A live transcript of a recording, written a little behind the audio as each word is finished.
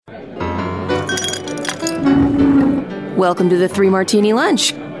Welcome to the Three Martini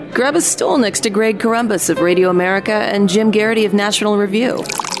Lunch. Grab a stool next to Greg Columbus of Radio America and Jim Garrity of National Review.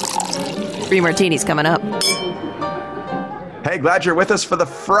 Three Martinis coming up. Hey, glad you're with us for the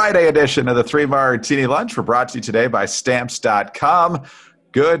Friday edition of the Three Martini Lunch. We're brought to you today by Stamps.com.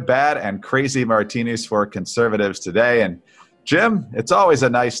 Good, bad, and crazy martinis for conservatives today. And Jim, it's always a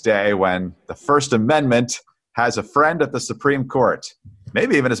nice day when the First Amendment has a friend at the Supreme Court.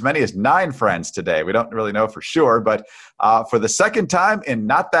 Maybe even as many as 9 friends today. We don't really know for sure, but for the second time in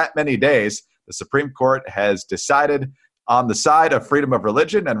not that many days, the Supreme Court has decided on the side of freedom of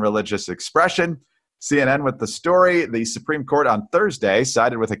religion and religious expression. CNN with the story. The Supreme Court on Thursday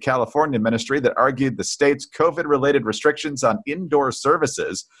sided with a California ministry that argued the state's COVID-related restrictions on indoor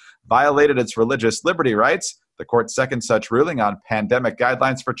services violated its religious liberty rights. The court's second such ruling on pandemic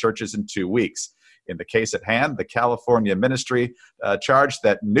guidelines for churches in 2 weeks. In the case at hand, the California ministry charged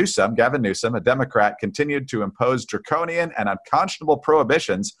that Gavin Newsom, a Democrat, continued to impose draconian and unconscionable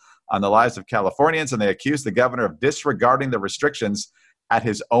prohibitions on the lives of Californians, and they accused the governor of disregarding the restrictions at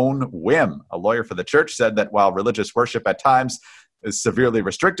his own whim. A lawyer for the church said that while religious worship at times is severely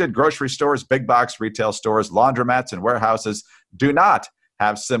restricted, grocery stores, big box retail stores, laundromats, and warehouses do not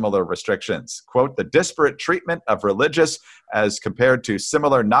have similar restrictions. Quote, the disparate treatment of religious as compared to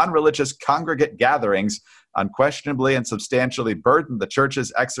similar non-religious congregate gatherings unquestionably and substantially burden the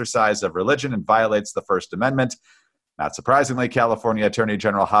church's exercise of religion and violates the First Amendment. Not surprisingly, California Attorney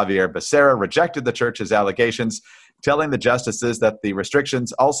General Javier Becerra rejected the church's allegations, telling the justices that the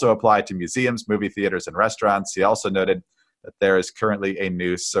restrictions also apply to museums, movie theaters, and restaurants. He also noted that there is currently a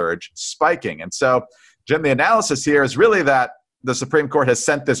new surge spiking. And so, Jim, the analysis here is really that the Supreme Court has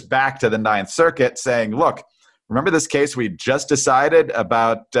sent this back to the Ninth Circuit saying, look, remember this case we just decided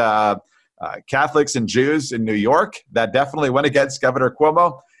about Catholics and Jews in New York? That definitely went against Governor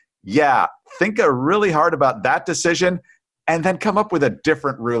Cuomo. Yeah, think really hard about that decision and then come up with a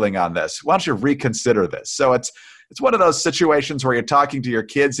different ruling on this. Why don't you reconsider this? So it's one of those situations where you're talking to your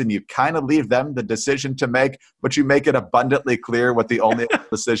kids and you kind of leave them the decision to make, but you make it abundantly clear what the only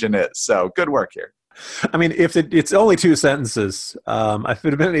decision is. So good work here. I mean, if it's only 2 sentences, if it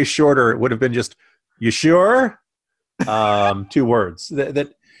had been any shorter, it would have been just, you sure? 2 words.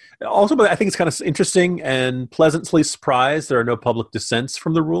 That also, but I think it's kind of interesting and pleasantly surprised there are no public dissents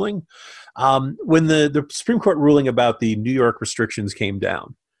from the ruling. When the Supreme Court ruling about the New York restrictions came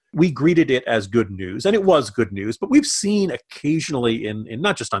down, we greeted it as good news, and it was good news. But we've seen occasionally, in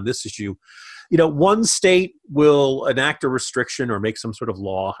not just on this issue, one state will enact a restriction or make some sort of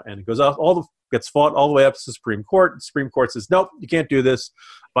law, and it goes off, gets fought all the way up to the Supreme Court. The Supreme Court says, nope, you can't do this,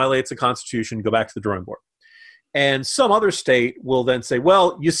 violates the Constitution, go back to the drawing board. And some other state will then say,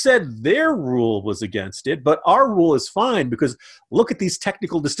 well, you said their rule was against it, but our rule is fine because look at these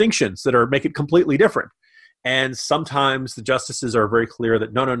technical distinctions that make it completely different. And sometimes the justices are very clear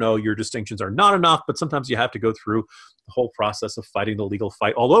that no, your distinctions are not enough, but sometimes you have to go through the whole process of fighting the legal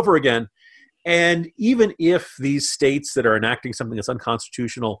fight all over again. And even if these states that are enacting something that's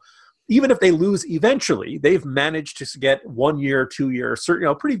unconstitutional, even if they lose eventually, they've managed to get 1 year, 2 years,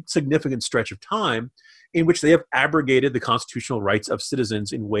 pretty significant stretch of time in which they have abrogated the constitutional rights of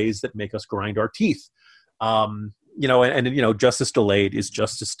citizens in ways that make us grind our teeth. Justice delayed is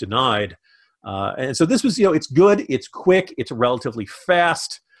justice denied. And so this was, it's good, it's quick, it's relatively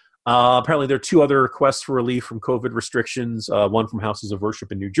fast. Apparently there are 2 other requests for relief from COVID restrictions, one from houses of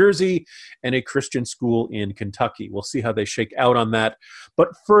worship in New Jersey and a Christian school in Kentucky. We'll see how they shake out on that. But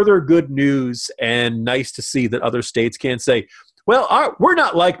further good news, and nice to see that other states can't say, well, we're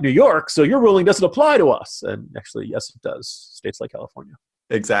not like New York, so your ruling doesn't apply to us. And actually, yes, it does. States like California.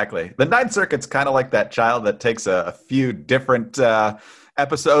 Exactly. The Ninth Circuit's kind of like that child that takes a few different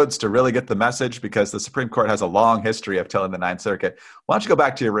episodes to really get the message, because the Supreme Court has a long history of telling the Ninth Circuit, why don't you go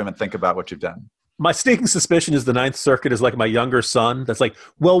back to your room and think about what you've done? My sneaking suspicion is the Ninth Circuit is like my younger son that's like,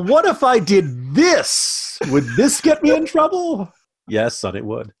 well, what if I did this? Would this get me in trouble? Yes, son, it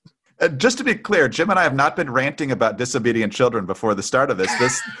would. Just to be clear, Jim and I have not been ranting about disobedient children before the start of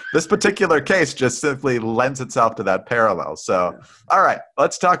this. This particular case just simply lends itself to that parallel. So, all right,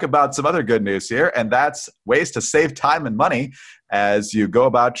 let's talk about some other good news here, and that's ways to save time and money as you go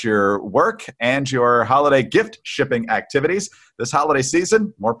about your work and your holiday gift shipping activities. This holiday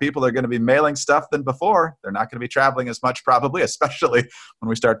season, more people are going to be mailing stuff than before. They're not going to be traveling as much probably, especially when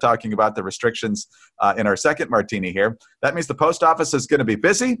we start talking about the restrictions in our second martini here. That means the post office is going to be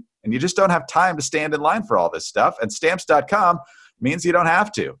busy, and you just don't have time to stand in line for all this stuff. And Stamps.com means you don't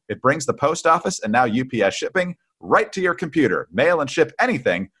have to. It brings the post office and now UPS shipping right to your computer. Mail and ship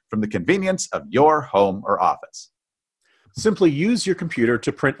anything from the convenience of your home or office. Simply use your computer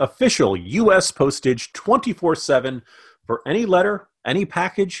to print official U.S. postage 24/7 for any letter, any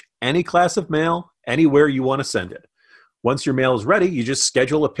package, any class of mail, anywhere you want to send it. Once your mail is ready, you just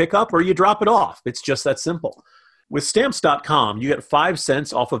schedule a pickup or you drop it off. It's just that simple. With Stamps.com, you get 5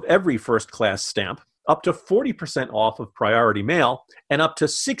 cents off of every first-class stamp, up to 40% off of priority mail, and up to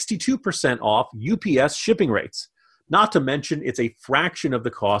 62% off UPS shipping rates. Not to mention, it's a fraction of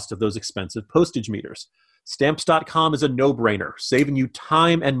the cost of those expensive postage meters. Stamps.com is a no-brainer, saving you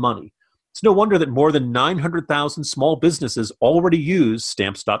time and money. It's no wonder that more than 900,000 small businesses already use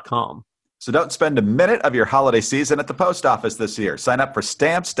Stamps.com. So don't spend a minute of your holiday season at the post office this year. Sign up for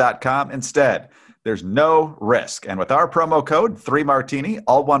Stamps.com instead. There's no risk. And with our promo code, 3Martini,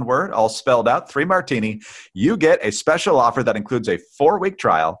 all one word, all spelled out, 3Martini, you get a special offer that includes a 4-week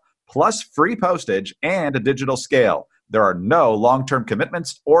trial, plus free postage and a digital scale. There are no long-term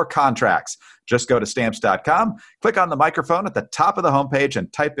commitments or contracts. Just go to Stamps.com, click on the microphone at the top of the homepage,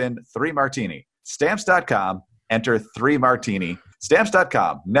 and type in 3Martini. Stamps.com, enter 3Martini.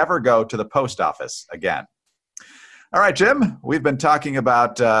 Stamps.com, never go to the post office again. All right, Jim, we've been talking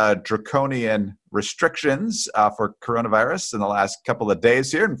about draconian restrictions for coronavirus in the last couple of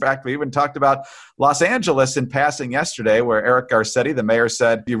days here. In fact, we even talked about Los Angeles in passing yesterday, where Eric Garcetti, the mayor,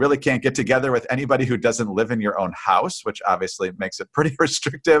 said you really can't get together with anybody who doesn't live in your own house, which obviously makes it pretty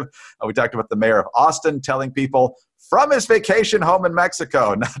restrictive. We talked about the mayor of Austin telling people from his vacation home in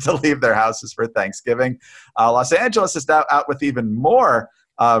Mexico not to leave their houses for Thanksgiving. Los Angeles is now out with even more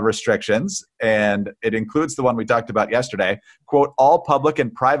restrictions, and it includes the one we talked about yesterday. Quote, all public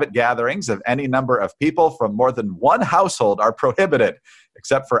and private gatherings of any number of people from more than one household are prohibited,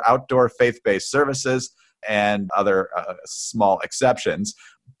 except for outdoor faith-based services and other small exceptions.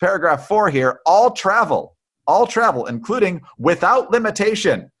 Paragraph 4 here, all travel, including without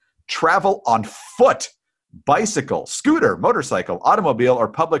limitation, travel on foot, bicycle, scooter, motorcycle, automobile, or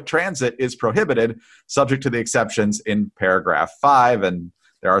public transit is prohibited, subject to the exceptions in paragraph 5. And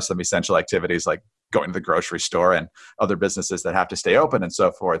there are some essential activities like going to the grocery store and other businesses that have to stay open and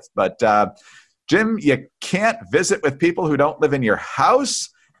so forth. But Jim, you can't visit with people who don't live in your house,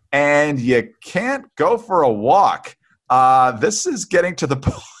 and you can't go for a walk. This is getting to the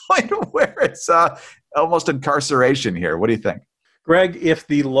point where it's almost incarceration here. What do you think? Greg, if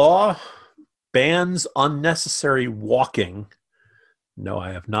the law bans unnecessary walking, no,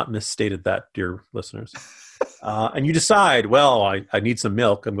 I have not misstated that, dear listeners, and you decide, well, I need some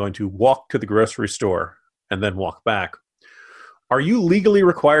milk, I'm going to walk to the grocery store and then walk back. Are you legally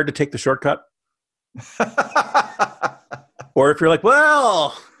required to take the shortcut? Or if you're like,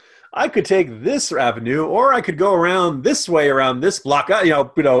 well, I could take this avenue, or I could go around this way, around this block,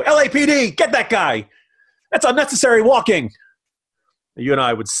 LAPD, get that guy. That's unnecessary walking. You and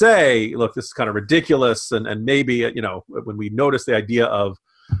I would say, look, this is kind of ridiculous. And maybe, when we notice the idea of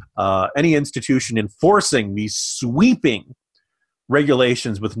any institution enforcing these sweeping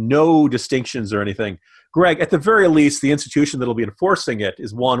regulations with no distinctions or anything, Greg, at the very least, the institution that will be enforcing it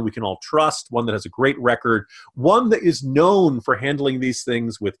is one we can all trust, one that has a great record, one that is known for handling these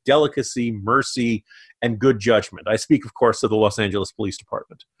things with delicacy, mercy, and good judgment. I speak, of course, of the Los Angeles Police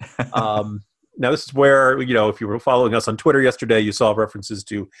Department. Now, this is where, if you were following us on Twitter yesterday, you saw references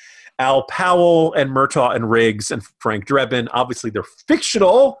to Al Powell and Murtaugh and Riggs and Frank Drebin. Obviously, they're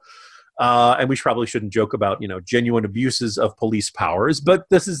fictional, and we probably shouldn't joke about, genuine abuses of police powers. But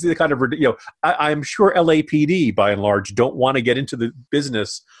this is the kind of, I'm sure LAPD, by and large, don't want to get into the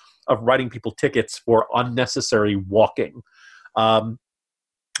business of writing people tickets for unnecessary walking.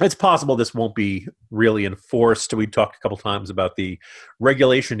 It's possible this won't be really enforced. We talked a couple times about the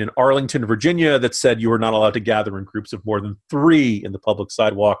regulation in Arlington, Virginia, that said you were not allowed to gather in groups of more than 3 in the public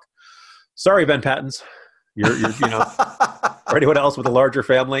sidewalk. Sorry, Ben Pattons. You're or anyone else with a larger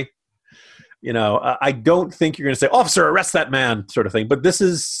family. I don't think you're going to say, officer, arrest that man, sort of thing. But this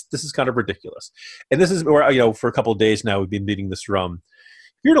is kind of ridiculous. And this is where, for a couple of days now, we've been beating this drum.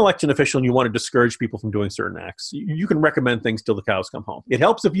 If you're an election official and you want to discourage people from doing certain acts, you can recommend things till the cows come home. It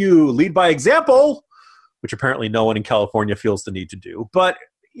helps if you lead by example, which apparently no one in California feels the need to do. But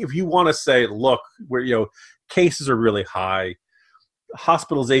if you want to say, look, where cases are really high,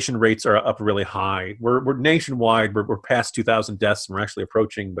 hospitalization rates are up really high. We're nationwide. We're past 2,000 deaths, and we're actually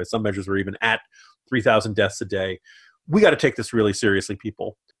approaching, by some measures, we're even at 3,000 deaths a day. We got to take this really seriously,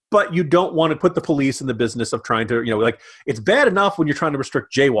 people. But you don't want to put the police in the business of trying to, it's bad enough when you're trying to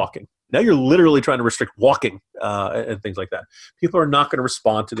restrict jaywalking. Now you're literally trying to restrict walking and things like that. People are not going to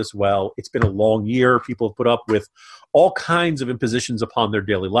respond to this well. It's been a long year. People have put up with all kinds of impositions upon their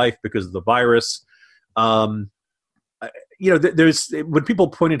daily life because of the virus. there's when people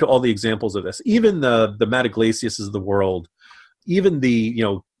point into all the examples of this, even the Matt Iglesias of the world, even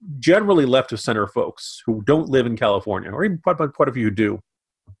the generally left of center folks who don't live in California, or even quite a few who do,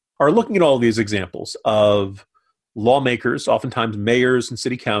 are looking at all these examples of lawmakers, oftentimes mayors and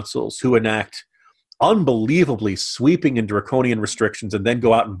city councils, who enact unbelievably sweeping and draconian restrictions and then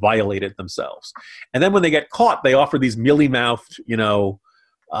go out and violate it themselves. And then when they get caught, they offer these mealy-mouthed,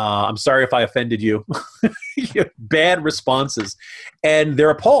 I'm sorry if I offended you, bad responses. And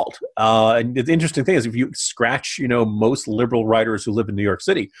they're appalled. And the interesting thing is, if you scratch, most liberal writers who live in New York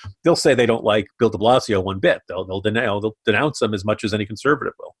City, they'll say they don't like Bill de Blasio one bit. They'll denounce him as much as any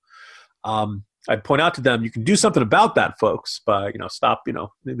conservative will. I'd point out to them, you can do something about that, folks, but, stop,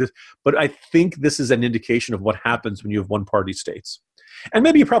 this. But I think this is an indication of what happens when you have one-party states. And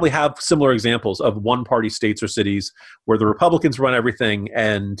maybe you probably have similar examples of one-party states or cities where the Republicans run everything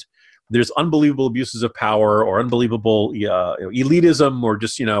and there's unbelievable abuses of power or unbelievable elitism, or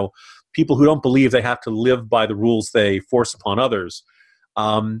just, people who don't believe they have to live by the rules they force upon others.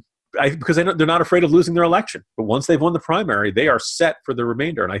 Because they're not afraid of losing their election. But once they've won the primary, they are set for the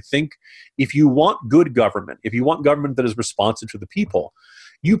remainder. And I think if you want good government, if you want government that is responsive to the people,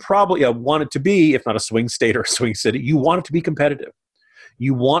 you probably want it to be, if not a swing state or a swing city, you want it to be competitive.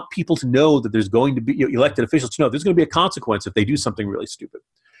 You want people to know that there's going to be, elected officials to know there's going to be a consequence if they do something really stupid.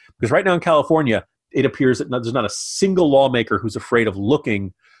 Because right now in California, it appears that there's not a single lawmaker who's afraid of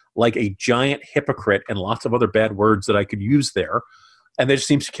looking like a giant hypocrite, and lots of other bad words that I could use there. And there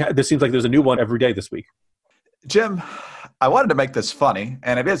seems like there's a new one every day this week. Jim, I wanted to make this funny,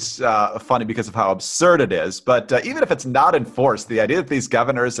 and it is funny because of how absurd it is. But even if it's not enforced, the idea that these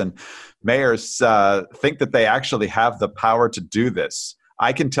governors and mayors think that they actually have the power to do this.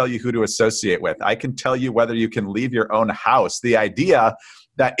 I can tell you who to associate with. I can tell you whether you can leave your own house. The idea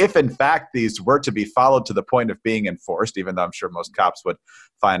that if, in fact, these were to be followed to the point of being enforced, even though I'm sure most cops would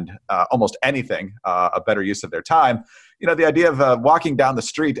find almost anything a better use of their time, the idea of walking down the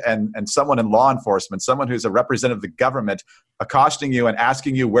street and someone in law enforcement, someone who's a representative of the government, accosting you and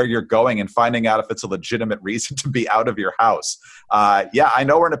asking you where you're going and finding out if it's a legitimate reason to be out of your house. I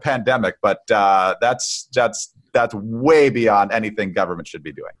know we're in a pandemic, but that's way beyond anything government should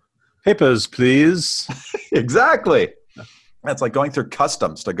be doing. Papers, please. Exactly. That's like going through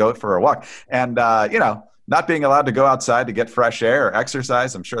customs to go for a walk. And, not being allowed to go outside to get fresh air or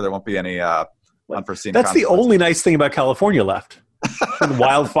exercise. I'm sure there won't be any unforeseen That's the only nice thing about California left.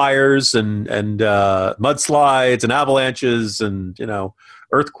 Wildfires and mudslides and avalanches and,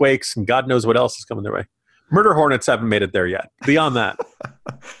 earthquakes and God knows what else is coming their way. Murder hornets haven't made it there yet. Beyond that.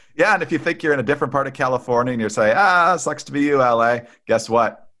 Yeah, and if you think you're in a different part of California and you're saying, sucks to be you, LA, guess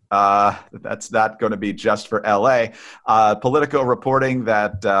what? That's not going to be just for LA. Politico reporting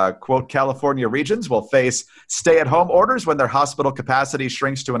that, quote, California regions will face stay-at-home orders when their hospital capacity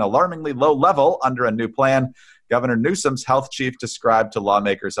shrinks to an alarmingly low level under a new plan. Governor Newsom's health chief described to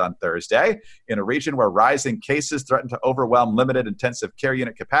lawmakers on Thursday. In a region where rising cases threaten to overwhelm limited intensive care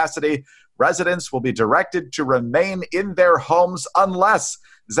unit capacity, residents will be directed to remain in their homes unless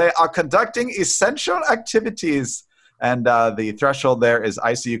they are conducting essential activities. And the threshold there is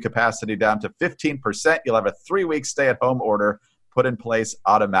ICU capacity down to 15%. You'll have a 3-week stay-at-home order put in place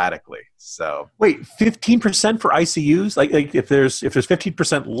automatically. So wait, 15% for ICUs? Like if there's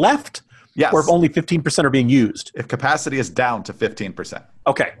 15% left, yes, or if only 15% are being used? If capacity is down to 15%.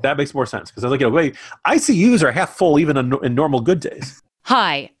 Okay, that makes more sense because I was like, wait, ICUs are half full even in normal good days.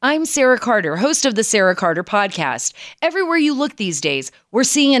 Hi, I'm Sarah Carter, host of the Sarah Carter Podcast. Everywhere you look these days, we're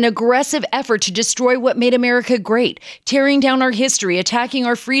seeing an aggressive effort to destroy what made America great, tearing down our history, attacking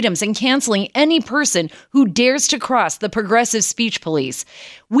our freedoms, and canceling any person who dares to cross the progressive speech police.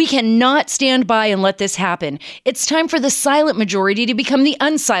 We cannot stand by and let this happen. It's time for the silent majority to become the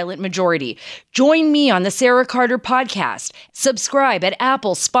unsilent majority. Join me on the Sarah Carter Podcast. Subscribe at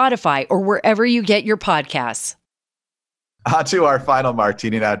Apple, Spotify, or wherever you get your podcasts. On to our final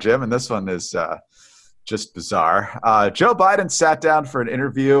martini now, Jim, and this one is just bizarre. Joe Biden sat down for an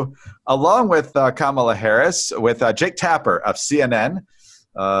interview along with Kamala Harris with Jake Tapper of CNN,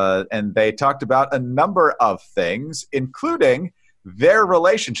 and they talked about a number of things, including their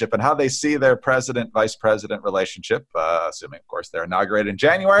relationship and how they see their president-vice president relationship, assuming, of course, they're inaugurated in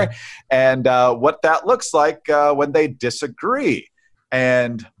January, and what that looks like when they disagree.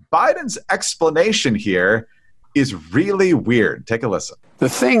 And Biden's explanation here is really weird. Take a listen. The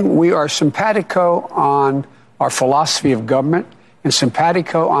thing, we are simpatico on our philosophy of government and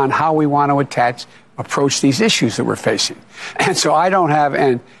simpatico on how we want to approach these issues that we're facing. And so I don't have,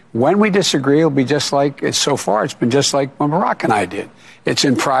 and when we disagree, it'll be just like, so far it's been just like when Barack and I did. It's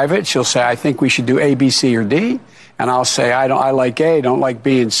in private. She'll say, I think we should do A, B, C, or D. and I'll say, I like A, don't like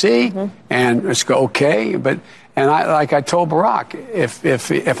B and C, and let's go, okay. Like I told Barack,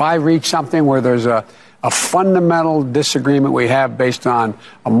 if I reach something where there's a fundamental disagreement we have based on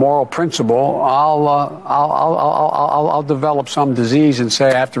a moral principle, I'll develop some disease and say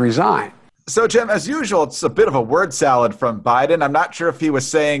I have to resign. So, Jim, as usual, it's a bit of a word salad from Biden. I'm not sure if he was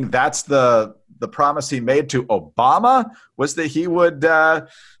saying that's the promise he made to Obama, was that he would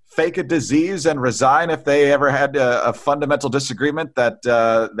fake a disease and resign if they ever had a fundamental disagreement that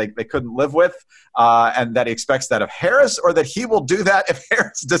they couldn't live with, and that he expects that of Harris, or that he will do that if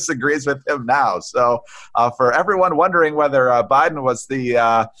Harris disagrees with him now. So for everyone wondering whether Biden was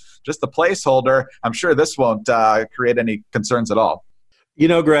just the placeholder, I'm sure this won't create any concerns at all. You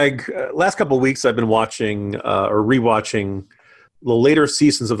know, Greg, last couple of weeks I've been watching or rewatching the later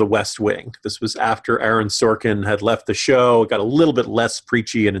seasons of The West Wing. This was after Aaron Sorkin had left the show. It got a little bit less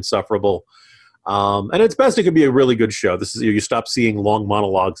preachy and insufferable. And it's best it could be a really good show. This is, you stop seeing long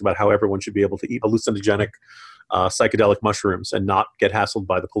monologues about how everyone should be able to eat hallucinogenic psychedelic mushrooms and not get hassled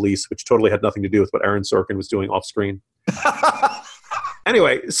by the police, which totally had nothing to do with what Aaron Sorkin was doing off screen.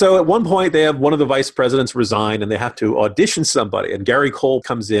 Anyway, so at one point they have one of the vice presidents resign and they have to audition somebody. And Gary Cole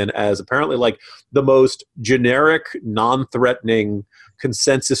comes in as apparently like the most generic, non-threatening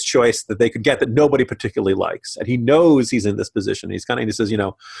consensus choice that they could get that nobody particularly likes. And he knows he's in this position. He says,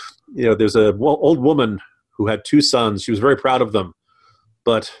 there's a old woman who had 2 sons. She was very proud of them,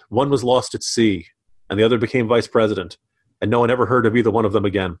 but one was lost at sea and the other became vice president. And no one ever heard of either one of them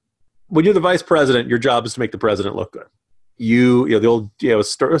again. When you're the vice president, your job is to make the president look good. The old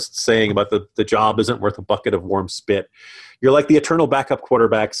saying about the job isn't worth a bucket of warm spit. You're like the eternal backup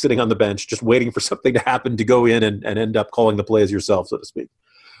quarterback sitting on the bench, just waiting for something to happen to go in and end up calling the plays yourself, so to speak.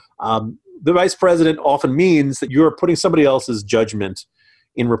 The vice president often means that you're putting somebody else's judgment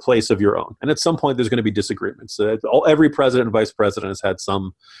in replace of your own. And at some point, there's going to be disagreements. Every president and vice president has had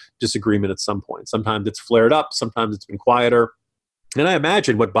some disagreement at some point. Sometimes it's flared up. Sometimes it's been quieter. And I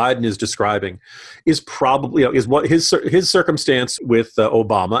imagine what Biden is describing is probably is what his circumstance with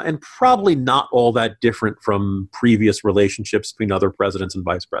Obama, and probably not all that different from previous relationships between other presidents and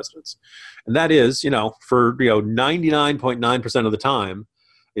vice presidents. And that is, for 99.9% of the time,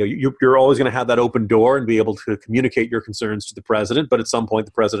 you're always going to have that open door and be able to communicate your concerns to the president. But at some point,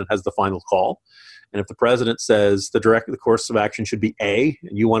 the president has the final call. And if the president says the course of action should be A,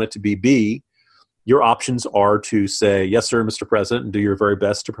 and you want it to be B, your options are to say, yes, sir, Mr. President, and do your very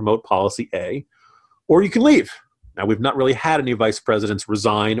best to promote policy A, or you can leave. Now, we've not really had any vice presidents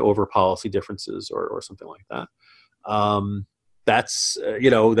resign over policy differences or something like that. That's kind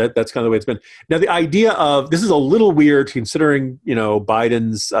of the way it's been. Now, the idea of this is a little weird considering,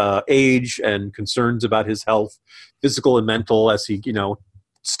 Biden's age and concerns about his health, physical and mental, as he,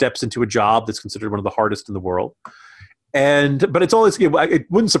 steps into a job that's considered one of the hardest in the world. But it's always,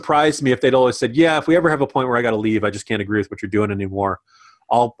 it wouldn't surprise me if they'd always said, yeah, if we ever have a point where I got to leave, I just can't agree with what you're doing anymore.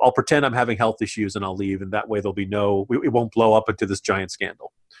 I'll pretend I'm having health issues and I'll leave. And that way there'll be it won't blow up into this giant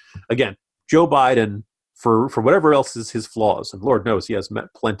scandal. Again, Joe Biden, for whatever else is his flaws, and Lord knows he has met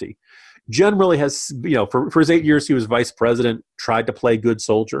plenty, generally has, for his 8 years he was vice president, tried to play good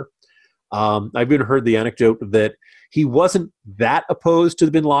soldier. I've even heard the anecdote that he wasn't that opposed to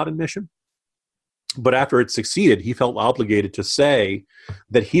the bin Laden mission. But after it succeeded, he felt obligated to say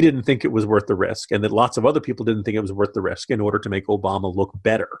that he didn't think it was worth the risk and that lots of other people didn't think it was worth the risk in order to make Obama look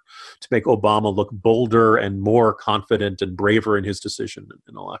better, to make Obama look bolder and more confident and braver in his decision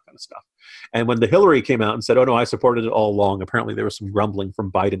and all that kind of stuff. And when the Hillary came out and said, oh, no, I supported it all along, apparently there was some grumbling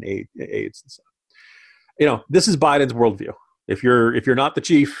from Biden aides and stuff. This is Biden's worldview. If you're not the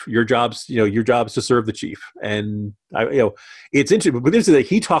chief, your job's to serve the chief. And it's interesting. But that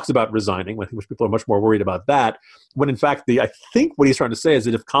he talks about resigning, which people are much more worried about that. When in fact, I think what he's trying to say is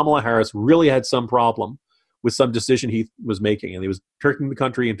that if Kamala Harris really had some problem with some decision he was making, and he was turning the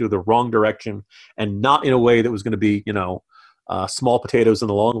country into the wrong direction, and not in a way that was going to be small potatoes in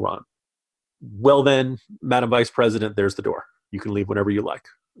the long run, well then, Madam Vice President, there's the door. You can leave whenever you like.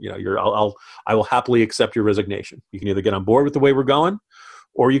 I will happily accept your resignation. You can either get on board with the way we're going,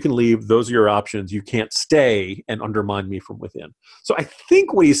 or you can leave. Those are your options. You can't stay and undermine me from within. So I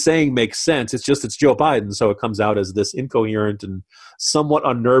think what he's saying makes sense. It's just it's Joe Biden, so it comes out as this incoherent and somewhat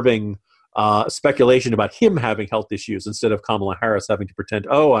unnerving speculation about him having health issues instead of Kamala Harris having to pretend,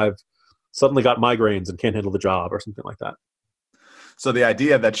 oh, I've suddenly got migraines and can't handle the job or something like that. So the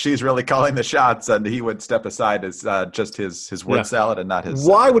idea that she's really calling the shots and he would step aside is just his word salad and not his.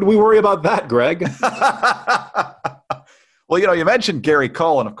 Why would we worry about that, Greg? Well, you mentioned Gary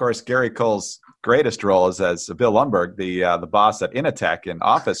Cole, and of course, Gary Cole's greatest role is as Bill Lundberg, the boss at Initech in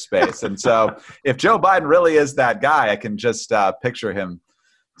Office Space. And so if Joe Biden really is that guy, I can just picture him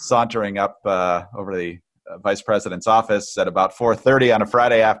sauntering up over the vice president's office at about 4:30 on a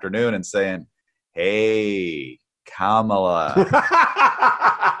Friday afternoon and saying, "Hey, Kamala,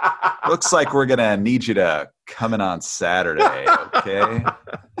 looks like we're going to need you to come in on Saturday, okay?"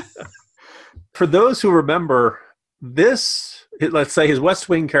 For those who remember this, let's say his West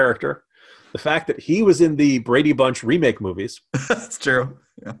Wing character, the fact that he was in the Brady Bunch remake movies. That's true.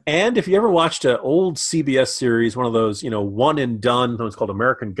 Yeah. And if you ever watched an old CBS series, one of those, one and done, it was called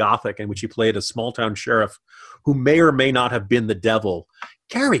American Gothic, in which he played a small town sheriff who may or may not have been the devil.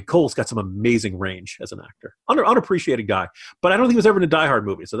 Gary Cole's got some amazing range as an actor. Unappreciated guy. But I don't think he was ever in a Die Hard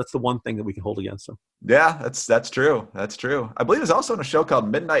movie, so that's the one thing that we can hold against him. Yeah, that's true. That's true. I believe he was also in a show called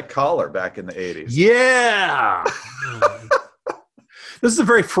Midnight Caller back in the 80s. Yeah! This is a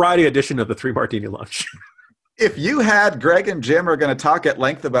very Friday edition of the Three Martini Lunch. If you had Greg and Jim are going to talk at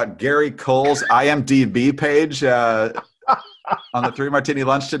length about Gary Cole's IMDb page on the Three Martini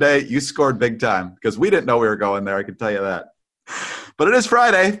Lunch today, you scored big time because we didn't know we were going there. I can tell you that. But it is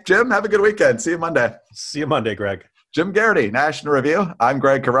Friday. Jim, have a good weekend. See you Monday. See you Monday, Greg. Jim Garrity, National Review. I'm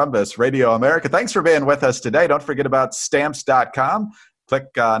Greg Corombos, Radio America. Thanks for being with us today. Don't forget about Stamps.com.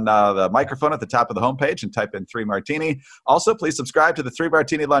 Click on the microphone at the top of the homepage and type in 3 Martini. Also, please subscribe to the 3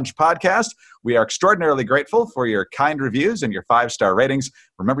 Martini Lunch podcast. We are extraordinarily grateful for your kind reviews and your 5-star ratings.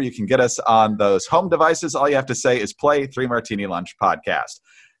 Remember, you can get us on those home devices. All you have to say is play 3 Martini Lunch podcast.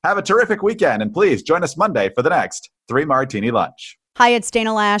 Have a terrific weekend, and please join us Monday for the next 3 Martini Lunch. Hi, it's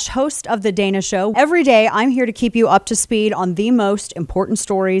Dana Lash, host of The Dana Show. Every day, I'm here to keep you up to speed on the most important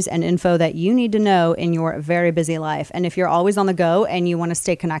stories and info that you need to know in your very busy life. And if you're always on the go and you want to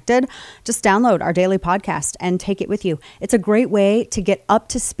stay connected, just download our daily podcast and take it with you. It's a great way to get up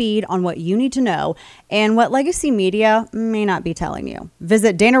to speed on what you need to know and what legacy media may not be telling you.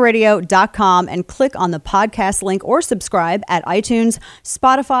 Visit danaradio.com and click on the podcast link or subscribe at iTunes,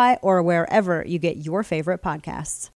 Spotify, or wherever you get your favorite podcasts.